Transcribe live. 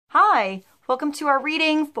Hi, welcome to our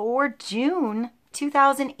reading for June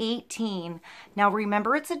 2018. Now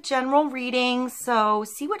remember, it's a general reading, so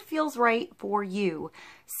see what feels right for you.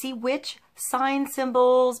 See which sign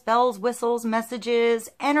symbols, bells, whistles, messages,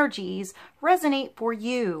 energies resonate for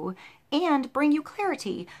you and bring you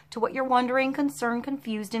clarity to what you're wondering, concerned,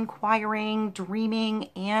 confused, inquiring, dreaming,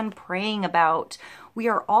 and praying about. We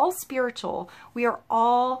are all spiritual. We are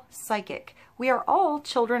all psychic. We are all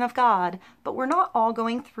children of God, but we're not all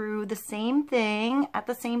going through the same thing at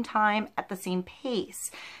the same time, at the same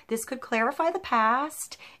pace. This could clarify the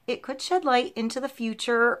past. It could shed light into the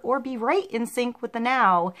future or be right in sync with the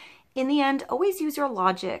now. In the end, always use your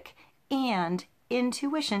logic and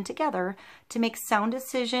intuition together to make sound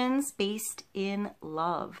decisions based in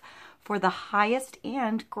love for the highest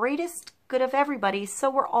and greatest good of everybody, so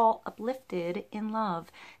we're all uplifted in love.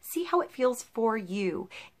 See how it feels for you.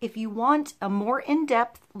 If you want a more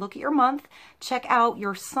in-depth look at your month, check out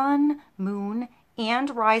your sun, moon,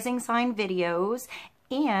 and rising sign videos.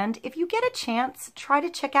 And if you get a chance, try to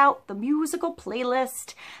check out the musical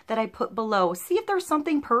playlist that I put below. See if there's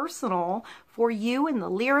something personal for you in the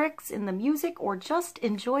lyrics, in the music, or just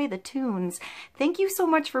enjoy the tunes. Thank you so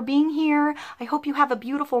much for being here. I hope you have a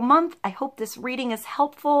beautiful month. I hope this reading is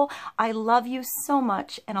helpful. I love you so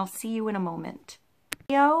much, and I'll see you in a moment.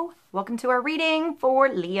 Leo, welcome to our reading for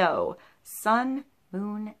Leo, sun,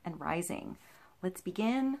 moon, and rising. Let's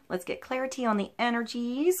begin. Let's get clarity on the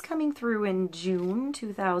energies coming through in June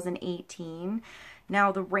 2018.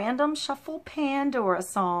 Now, the random shuffle Pandora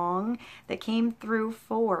song that came through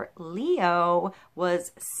for Leo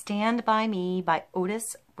was Stand By Me by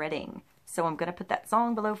Otis Redding. So I'm going to put that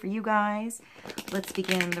song below for you guys. Let's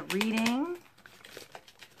begin the reading.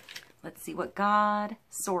 Let's see what God,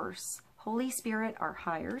 Source, Holy Spirit, our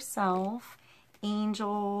higher self,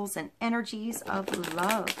 angels, and energies of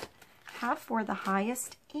love have for the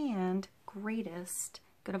highest and greatest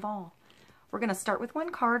good of all. We're going to start with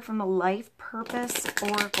one card from the Life Purpose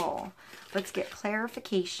Oracle. Let's get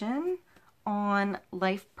clarification on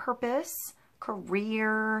life purpose,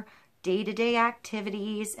 career, day-to-day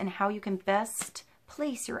activities, and how you can best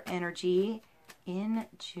place your energy in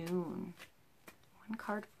June. One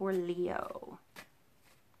card for Leo.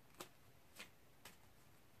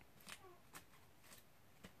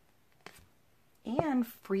 And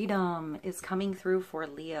freedom is coming through for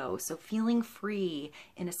Leo. So feeling free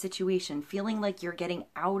in a situation, feeling like you're getting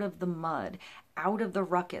out of the mud, out of the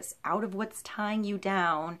ruckus, out of what's tying you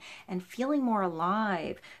down, and feeling more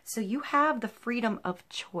alive. So you have the freedom of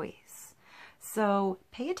choice. So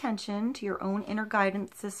pay attention to your own inner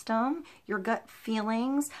guidance system, your gut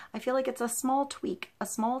feelings. I feel like it's a small tweak, a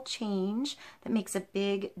small change that makes a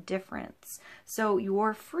big difference. So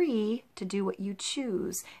you're free to do what you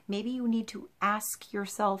choose. Maybe you need to ask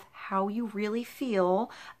yourself how you really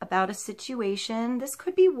feel about a situation. This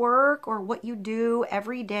could be work or what you do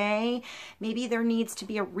every day. Maybe there needs to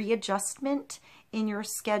be a readjustment in your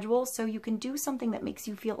schedule so you can do something that makes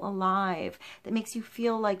you feel alive, that makes you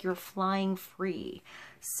feel like you're flying free.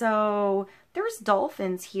 So there's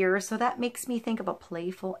dolphins here, so that makes me think of a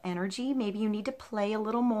playful energy. Maybe you need to play a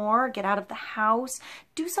little more, get out of the house,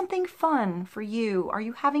 do something fun for you. Are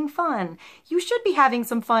you having fun? You should be having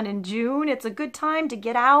some fun in June. It's a good time to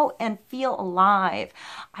get out and feel alive.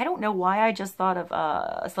 I don't know why I just thought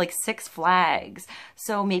of like Six Flags.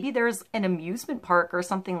 So maybe there's an amusement park or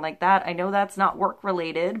something like that. I know that's not work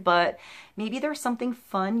related, but maybe there's something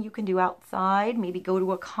fun you can do outside. Maybe go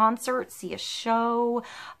to a concert, see a show,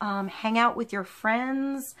 hang out with your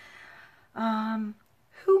friends.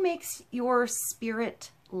 Who makes your spirit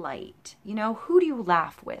light? You know, who do you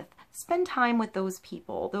laugh with? Spend time with those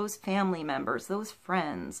people, those family members, those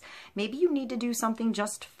friends. Maybe you need to do something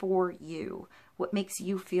just for you, what makes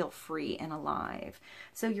you feel free and alive.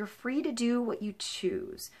 So you're free to do what you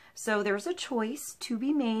choose. So there's a choice to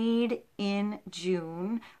be made in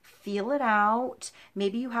June. Feel it out.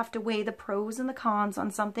 Maybe you have to weigh the pros and the cons on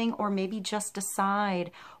something, or maybe just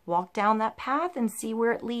decide. Walk down that path and see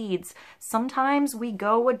where it leads. Sometimes we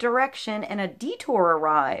go a direction and a detour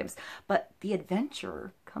arrives, but the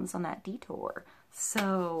adventure comes on that detour.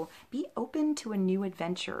 So be open to a new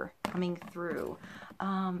adventure coming through.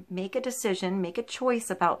 Make a decision, make a choice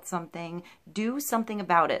about something, do something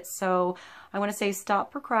about it. So I want to say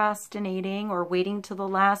stop procrastinating or waiting till the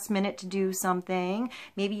last minute to do something.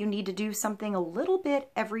 Maybe you need to do something a little bit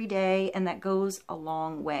every day, and that goes a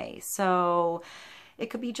long way. So it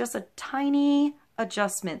could be just a tiny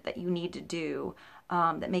adjustment that you need to do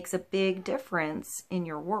that makes a big difference in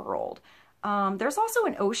your world. There's also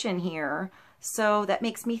an ocean here. So that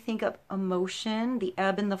makes me think of emotion, the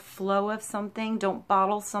ebb and the flow of something. Don't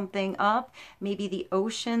bottle something up. Maybe the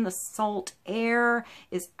ocean, the salt air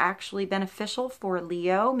is actually beneficial for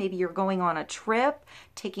Leo. Maybe you're going on a trip,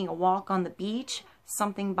 taking a walk on the beach,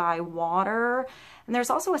 something by water. And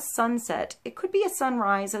there's also a sunset. It could be a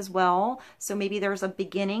sunrise as well. So maybe there's a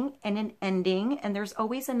beginning and an ending, and there's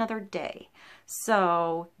always another day.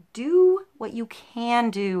 So do what you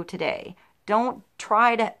can do today. Don't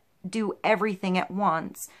try to do everything at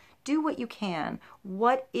once. Do what you can.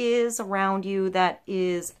 What is around you that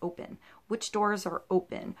is open? Which doors are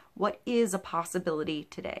open? What is a possibility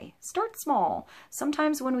today? Start small.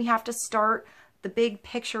 Sometimes when we have to start, the big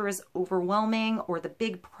picture is overwhelming or the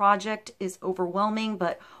big project is overwhelming,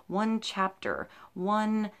 but one chapter,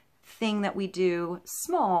 one thing that we do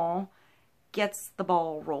small gets the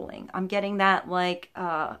ball rolling. I'm getting that like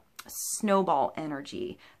snowball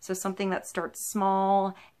energy. So something that starts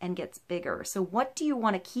small and gets bigger. So what do you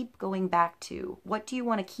want to keep going back to? What do you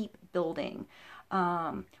want to keep building?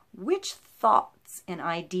 Which thoughts and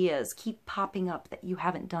ideas keep popping up that you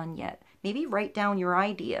haven't done yet? Maybe write down your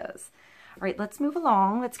ideas. All right, let's move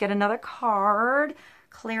along. Let's get another card.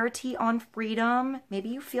 Clarity on freedom. Maybe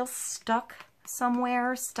you feel stuck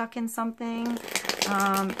somewhere, stuck in something.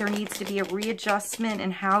 There needs to be a readjustment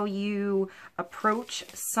in how you approach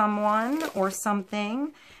someone or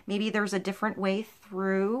something. Maybe there's a different way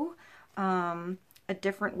through, a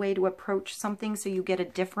different way to approach something so you get a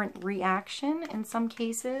different reaction in some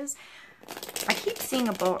cases. I keep seeing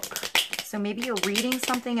a book. So maybe you're reading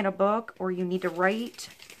something in a book, or you need to write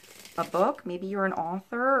a book. Maybe you're an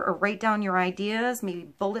author, or write down your ideas, maybe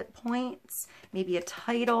bullet points, maybe a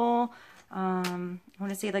title. I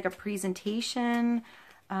want to say like a presentation.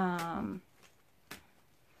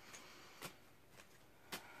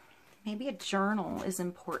 Maybe a journal is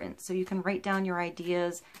important, so you can write down your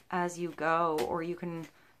ideas as you go, or you can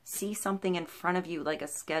see something in front of you like a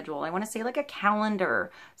schedule. I want to say like a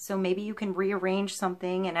calendar. So maybe you can rearrange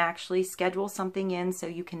something and actually schedule something in so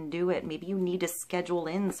you can do it. Maybe you need to schedule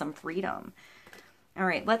in some freedom. All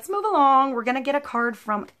right, let's move along. We're going to get a card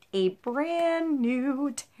from a brand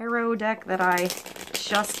new tarot deck that I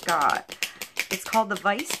just got. It's called the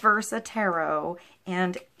Vice Versa Tarot,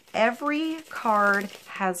 and every card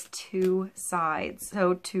has two sides,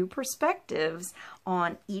 so two perspectives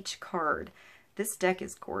on each card. This deck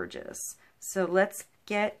is gorgeous. So let's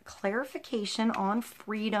get clarification on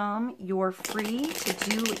freedom. You're free to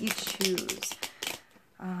do what you choose.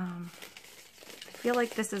 I feel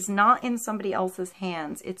like this is not in somebody else's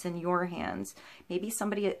hands. It's in your hands. Maybe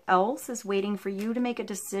somebody else is waiting for you to make a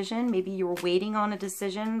decision. Maybe you're waiting on a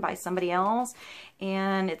decision by somebody else,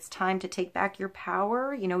 and it's time to take back your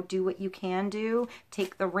power. You know, do what you can do.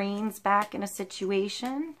 Take the reins back in a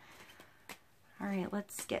situation. All right,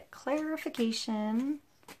 let's get clarification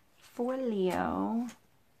for Leo.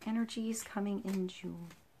 Energies coming in June.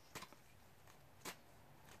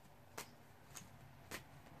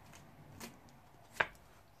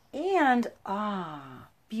 And,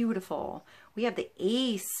 beautiful. We have the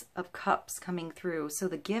Ace of Cups coming through. So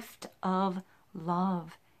the gift of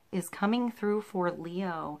love is coming through for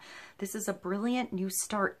Leo. This is a brilliant new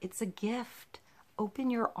start. It's a gift. Open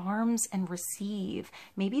your arms and receive.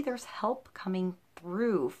 Maybe there's help coming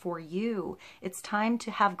through for you. It's time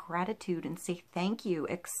to have gratitude and say thank you.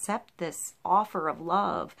 Accept this offer of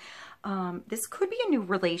love. This could be a new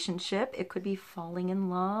relationship. It could be falling in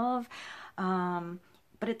love.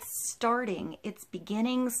 But it's starting, it's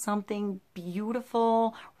beginning something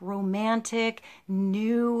beautiful, romantic,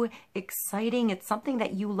 new, exciting. It's something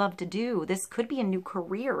that you love to do. This could be a new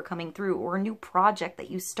career coming through, or a new project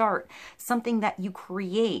that you start, something that you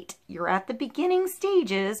create. You're at the beginning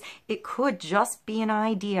stages. It could just be an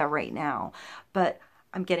idea right now, but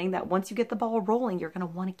I'm getting that once you get the ball rolling, you're going to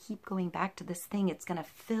want to keep going back to this thing. It's going to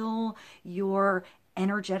fill your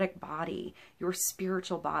energetic body, your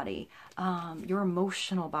spiritual body, your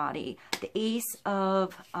emotional body. The Ace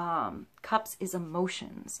of Cups is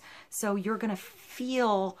emotions. So you're going to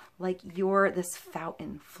feel like you're this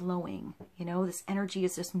fountain flowing. You know, this energy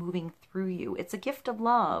is just moving through you. It's a gift of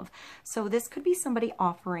love. So this could be somebody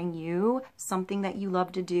offering you something that you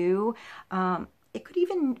love to do. It could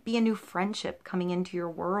even be a new friendship coming into your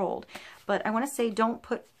world. But I want to say, don't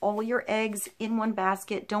put all your eggs in one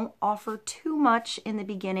basket. Don't offer too much in the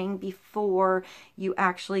beginning before you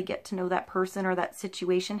actually get to know that person or that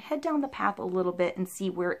situation. Head down the path a little bit and see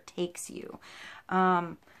where it takes you.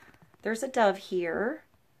 There's a dove here.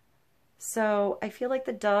 So I feel like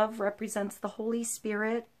the dove represents the Holy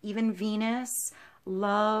Spirit, even Venus,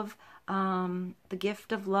 love, the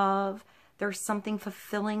gift of love. There's something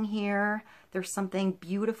fulfilling here. There's something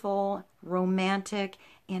beautiful, romantic,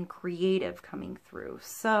 and creative coming through.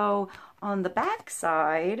 So on the back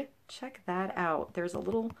side, check that out. There's a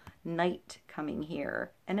little knight coming here,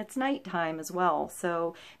 and it's nighttime as well.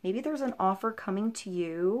 So maybe there's an offer coming to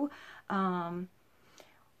you.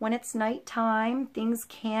 When it's nighttime, things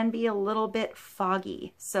can be a little bit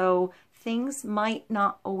foggy. So things might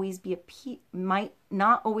not always appear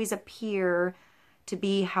to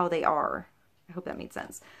be how they are. I hope that made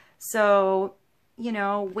sense. So, you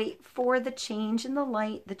know, wait for the change in the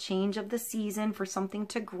light, the change of the season, for something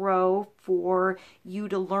to grow, for you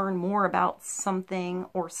to learn more about something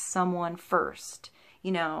or someone first,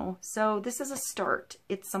 you know. So this is a start.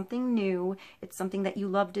 It's something new. It's something that you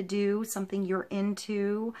love to do, something you're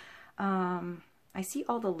into. I see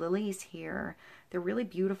all the lilies here. They're really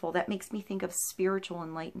beautiful. That makes me think of spiritual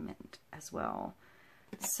enlightenment as well.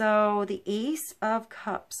 So the Ace of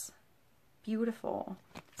Cups, beautiful.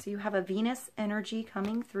 So you have a Venus energy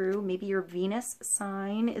coming through. Maybe your Venus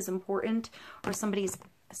sign is important, or somebody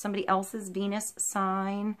else's Venus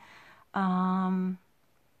sign. I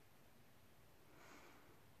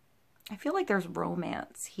feel like there's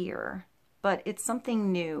romance here, but it's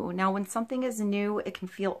something new. Now, when something is new, it can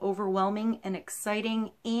feel overwhelming and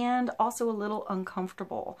exciting and also a little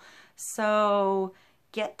uncomfortable. So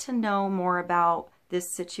get to know more about this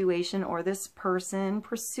situation or this person.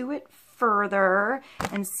 Pursue it further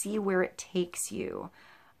and see where it takes you.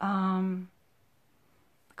 The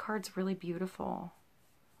card's really beautiful.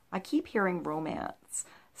 I keep hearing romance.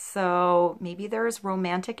 So maybe there's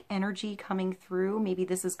romantic energy coming through. Maybe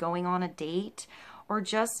this is going on a date, or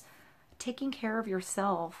just taking care of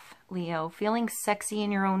yourself, Leo, feeling sexy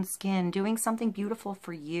in your own skin, doing something beautiful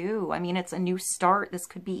for you. I mean, it's a new start. This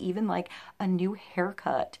could be even like a new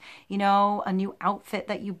haircut, you know, a new outfit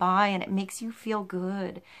that you buy, and it makes you feel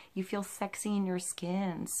good. You feel sexy in your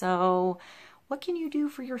skin. So what can you do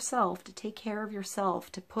for yourself to take care of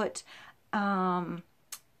yourself, to put,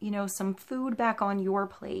 you know, some food back on your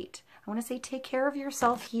plate? I want to say take care of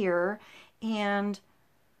yourself here, and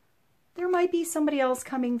there might be somebody else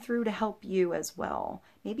coming through to help you as well.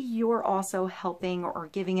 Maybe you're also helping or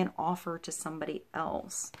giving an offer to somebody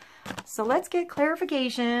else. So let's get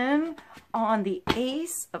clarification on the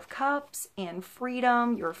Ace of Cups and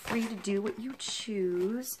freedom. You're free to do what you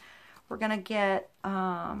choose. We're going to get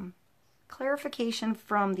clarification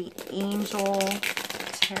from the Angel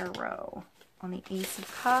Tarot on the Ace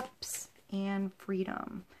of Cups and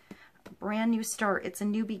freedom. A brand new start. It's a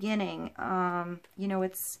new beginning. You know,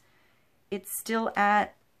 it's still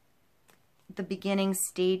at the beginning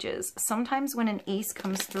stages. Sometimes when an ace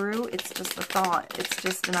comes through, it's just a thought. It's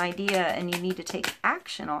just an idea, and you need to take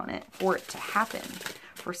action on it for it to happen,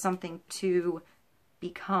 for something to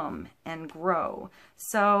become and grow.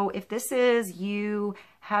 So if this is you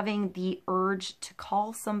having the urge to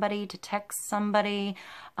call somebody, to text somebody,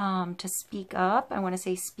 to speak up, I want to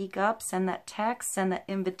say speak up, send that text, send that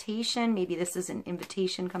invitation. Maybe this is an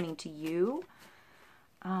invitation coming to you.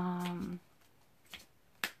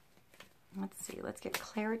 Let's see, let's get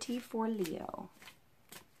clarity for Leo.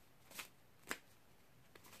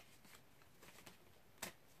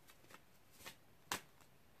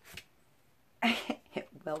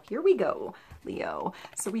 Well, here we go, Leo.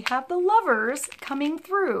 So we have the Lovers coming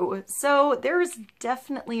through. So there's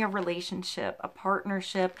definitely a relationship, a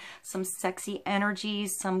partnership, some sexy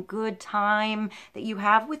energies, some good time that you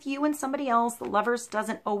have with you and somebody else. The Lovers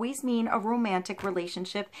doesn't always mean a romantic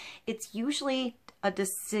relationship. It's usually a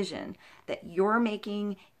decision that you're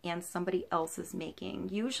making and somebody else is making.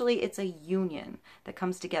 Usually it's a union that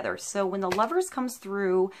comes together. So when the Lovers comes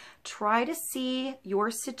through, try to see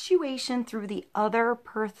your situation through the other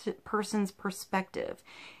person's perspective.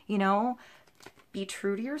 You know, be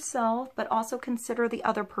true to yourself, but also consider the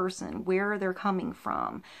other person, where they're coming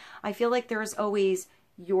from. I feel like there's always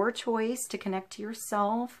your choice to connect to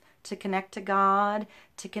yourself, to connect to God,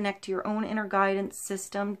 to connect to your own inner guidance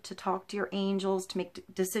system, to talk to your angels, to make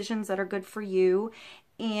decisions that are good for you.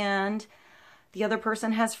 And the other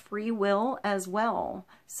person has free will as well.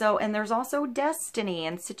 So, and there's also destiny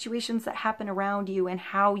and situations that happen around you and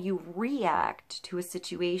how you react to a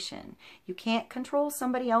situation. You can't control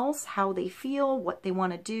somebody else, how they feel, what they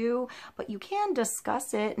want to do, but you can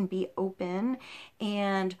discuss it and be open,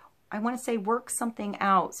 and I want to say work something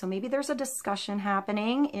out. So maybe there's a discussion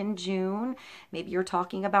happening in June. Maybe you're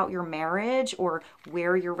talking about your marriage or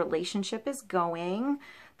where your relationship is going.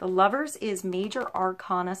 The Lovers is Major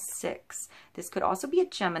Arcana 6. This could also be a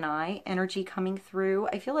Gemini energy coming through.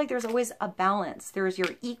 I feel like there's always a balance. There's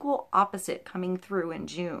your equal opposite coming through in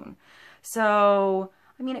June. So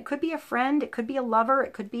I mean, it could be a friend, it could be a lover,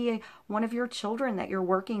 it could be one of your children that you're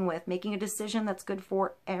working with, making a decision that's good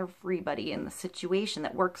for everybody in the situation,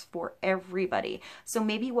 that works for everybody. So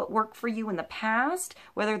maybe what worked for you in the past,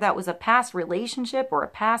 whether that was a past relationship or a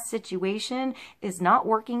past situation, is not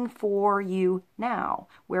working for you now,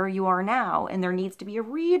 where you are now, and there needs to be a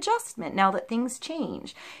readjustment now that things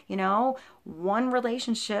change. You know, one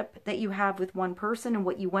relationship that you have with one person and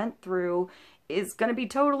what you went through is going to be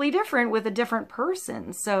totally different with a different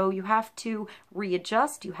person. So you have to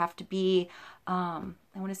readjust. You have to be, I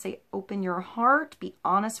want to say, open your heart, be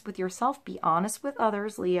honest with yourself, be honest with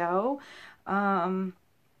others, Leo. I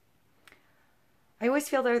always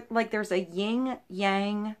feel like there's a yin,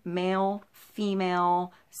 yang, male,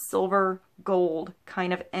 female, silver, gold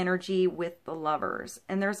kind of energy with the lovers.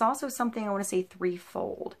 And there's also something I want to say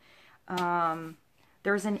threefold.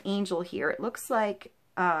 There's an angel here. It looks like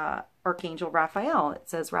Archangel Raphael. It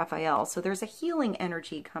says Raphael. So there's a healing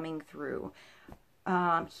energy coming through.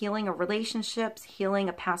 Healing of relationships, healing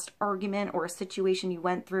a past argument or a situation you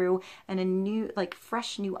went through, and a new, like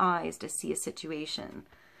fresh new eyes to see a situation.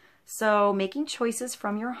 So making choices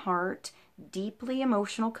from your heart, deeply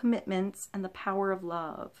emotional commitments, and the power of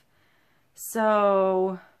love.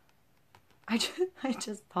 So I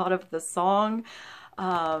just thought of the song,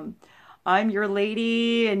 I'm your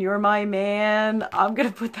lady and you're my man. I'm going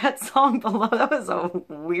to put that song below. That was a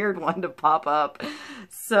weird one to pop up.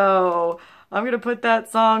 So I'm going to put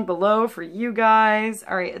that song below for you guys.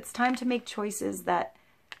 All right, it's time to make choices that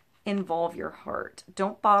involve your heart.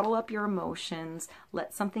 Don't bottle up your emotions.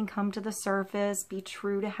 Let something come to the surface. Be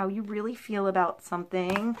true to how you really feel about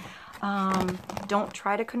something. Don't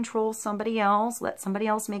try to control somebody else. Let somebody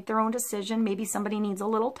else make their own decision. Maybe somebody needs a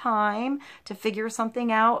little time to figure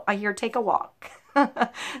something out. I hear take a walk.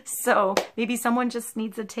 So maybe someone just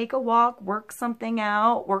needs to take a walk, work something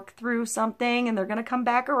out, work through something, and they're going to come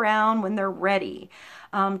back around when they're ready.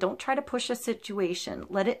 Don't try to push a situation.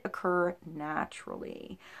 Let it occur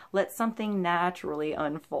naturally. Let something naturally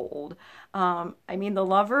unfold. I mean, the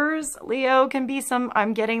lovers, Leo, can be some,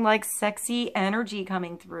 I'm getting like sexy energy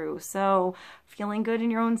coming through. So feeling good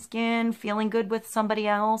in your own skin, feeling good with somebody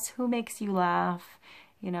else. Who makes you laugh?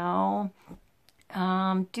 You know?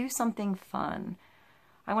 Do something fun.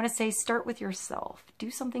 I want to say start with yourself.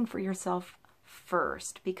 Do something for yourself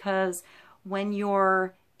first, because when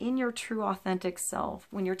you're in your true authentic self,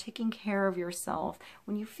 when you're taking care of yourself,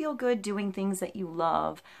 when you feel good doing things that you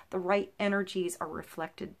love, the right energies are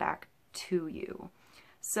reflected back to you.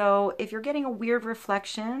 So if you're getting a weird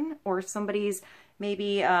reflection, or somebody's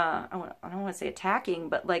maybe, I don't want to say attacking,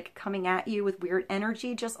 but like coming at you with weird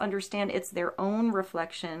energy, just understand it's their own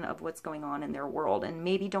reflection of what's going on in their world, and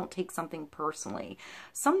maybe don't take something personally.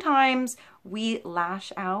 Sometimes we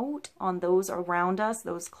lash out on those around us,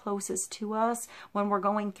 those closest to us, when we're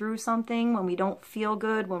going through something, when we don't feel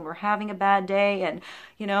good, when we're having a bad day, and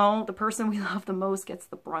you know, the person we love the most gets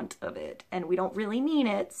the brunt of it, and we don't really mean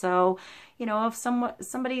it. So, you know, if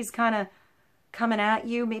somebody's kind of coming at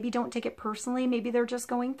you, maybe don't take it personally. Maybe they're just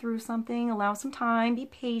going through something. Allow some time, be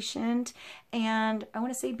patient, and I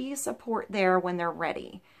want to say be a support there when they're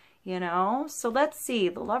ready, you know? So let's see.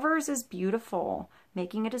 The lovers is beautiful.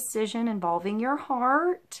 Making a decision involving your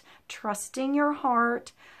heart, trusting your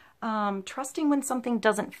heart, trusting when something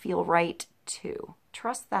doesn't feel right too.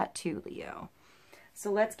 Trust that too, Leo. So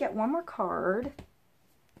let's get one more card.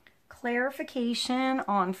 Clarification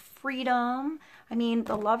on freedom. I mean,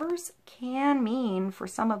 the lovers can mean, for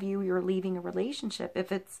some of you, you're leaving a relationship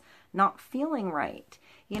if it's not feeling right,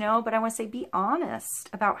 you know, but I want to say be honest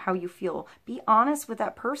about how you feel. Be honest with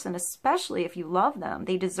that person, especially if you love them.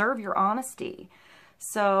 They deserve your honesty.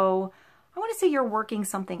 So I want to say you're working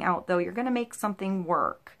something out, though. You're going to make something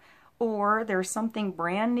work. Or there's something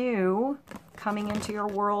brand new coming into your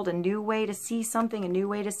world, a new way to see something, a new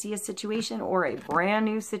way to see a situation, or a brand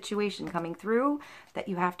new situation coming through that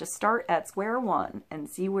you have to start at square one and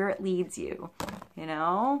see where it leads you, you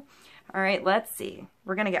know? All right, let's see.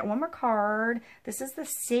 We're going to get one more card. This is the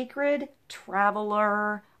Sacred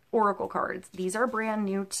Traveler Oracle cards. These are brand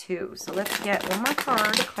new too. So let's get one more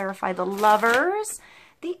card to clarify the lovers,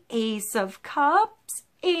 the Ace of Cups,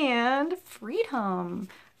 and freedom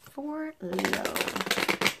for Leo.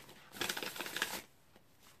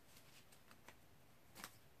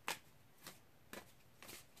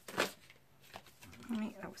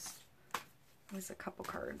 That was a couple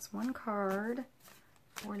cards. One card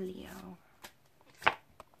for Leo.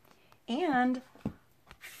 And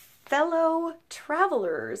fellow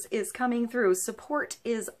travelers is coming through. Support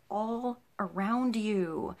is all around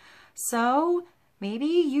you. So Maybe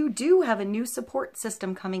you do have a new support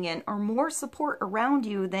system coming in, or more support around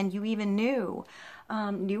you than you even knew.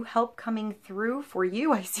 New help coming through for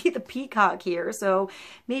you. I see the peacock here. So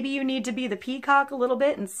maybe you need to be the peacock a little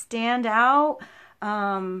bit and stand out.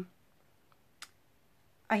 I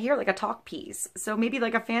hear like a talk piece. So maybe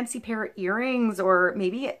like a fancy pair of earrings, or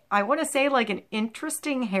maybe I want to say like an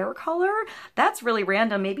interesting hair color. That's really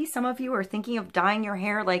random. Maybe some of you are thinking of dyeing your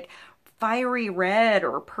hair like fiery red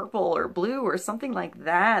or purple or blue or something like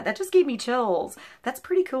that. That just gave me chills. That's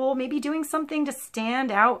pretty cool. Maybe doing something to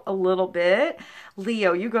stand out a little bit.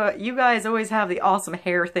 Leo, you guys always have the awesome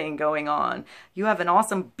hair thing going on. You have an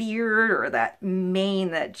awesome beard, or that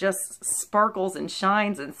mane that just sparkles and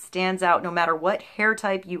shines and stands out no matter what hair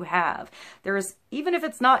type you have. Even if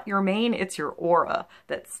it's not your mane, it's your aura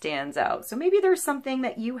that stands out. So maybe there's something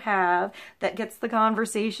that you have that gets the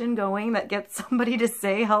conversation going, that gets somebody to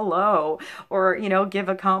say hello, or, you know, give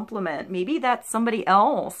a compliment. Maybe that's somebody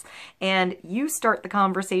else and you start the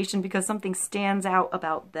conversation because something stands out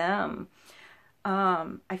about them.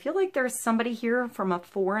 I feel like there's somebody here from a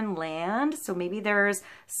foreign land. So maybe there's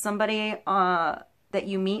somebody that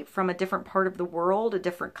you meet from a different part of the world, a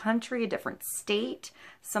different country, a different state,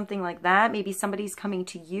 something like that. Maybe somebody's coming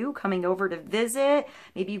to you, coming over to visit.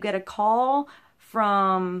 Maybe you get a call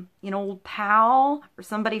from an old pal or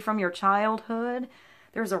somebody from your childhood.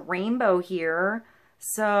 There's a rainbow here.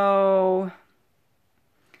 So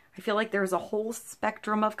I feel like there's a whole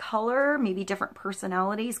spectrum of color, maybe different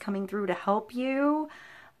personalities coming through to help you.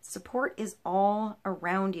 Support is all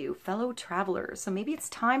around you, fellow travelers. So maybe it's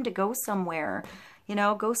time to go somewhere,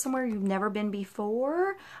 go somewhere you've never been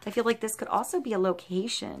before. I feel like this could also be a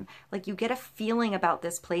location. Like you get a feeling about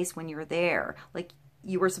this place when you're there. Like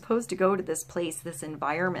you were supposed to go to this place, this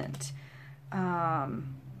environment.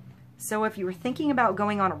 So if you were thinking about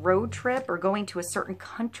going on a road trip or going to a certain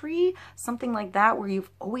country, something like that, where you've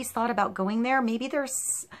always thought about going there, maybe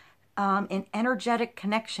there's an energetic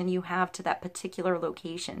connection you have to that particular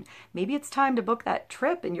location. Maybe it's time to book that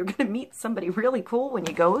trip and you're going to meet somebody really cool when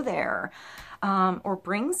you go there. Or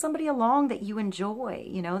bring somebody along that you enjoy,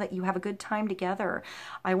 that you have a good time together.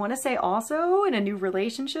 I want to say also, in a new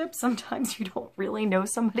relationship, sometimes you don't really know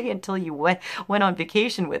somebody until you went on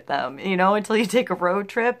vacation with them, until you take a road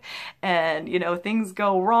trip and, things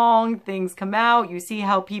go wrong, things come out, you see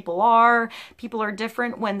how people are. People are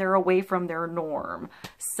different when they're away from their norm.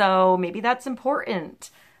 So maybe that's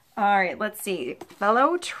important. All right, let's see.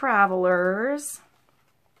 Fellow travelers.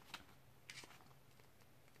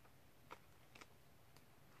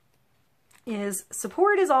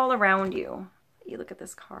 Support is all around you. You look at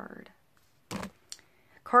this card.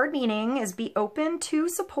 Card meaning is be open to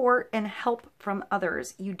support and help from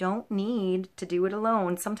others. You don't need to do it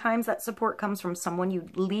alone. Sometimes that support comes from someone you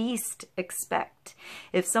least expect.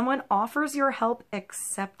 If someone offers your help,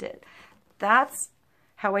 accept it. That's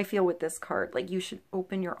how I feel with this card. Like you should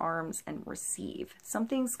open your arms and receive.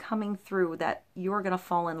 Something's coming through that you're going to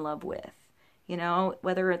fall in love with.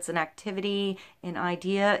 Whether it's an activity, an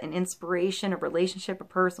idea, an inspiration, a relationship, a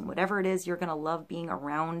person, whatever it is, you're going to love being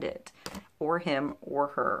around it, or him or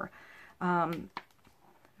her. I want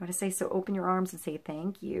to say, so open your arms and say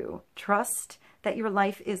thank you. Trust that your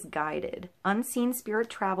life is guided. Unseen spirit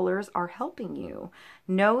travelers are helping you.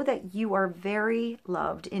 Know that you are very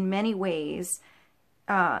loved in many ways,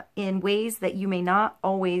 in ways that you may not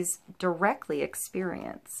always directly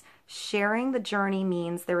experience. Sharing the journey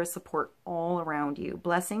means there is support all around you.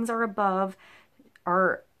 Blessings are above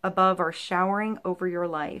are showering over your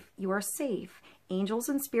life. You are safe. Angels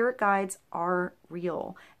and spirit guides are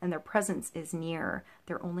real, and their presence is near.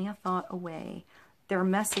 They're only a thought away. They're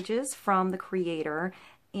messages from the Creator,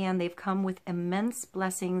 and they've come with immense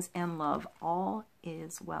blessings and love. All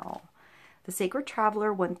is well. The sacred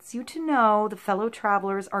traveler wants you to know the fellow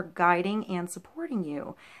travelers are guiding and supporting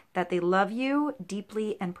you, that they love you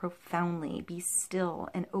deeply and profoundly. Be still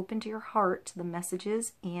and open to your heart to the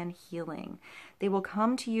messages and healing. They will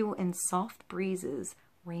come to you in soft breezes,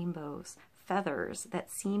 rainbows, feathers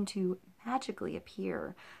that seem to magically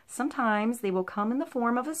appear. Sometimes they will come in the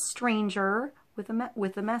form of a stranger with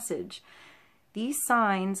a message. These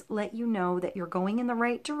signs let you know that you're going in the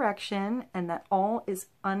right direction and that all is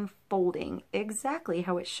unfolding exactly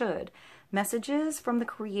how it should. Messages from the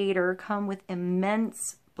Creator come with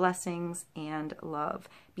immense blessings and love.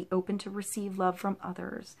 Be open to receive love from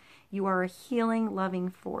others. You are a healing, loving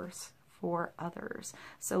force for others.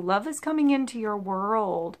 So love is coming into your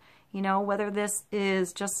world, whether this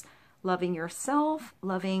is just loving yourself,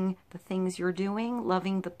 loving the things you're doing,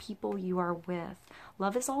 loving the people you are with.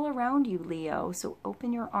 Love is all around you, Leo, so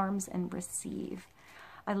open your arms and receive.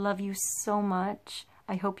 I love you so much.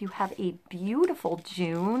 I hope you have a beautiful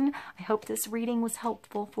June. I hope this reading was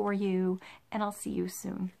helpful for you, and I'll see you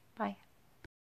soon. Bye.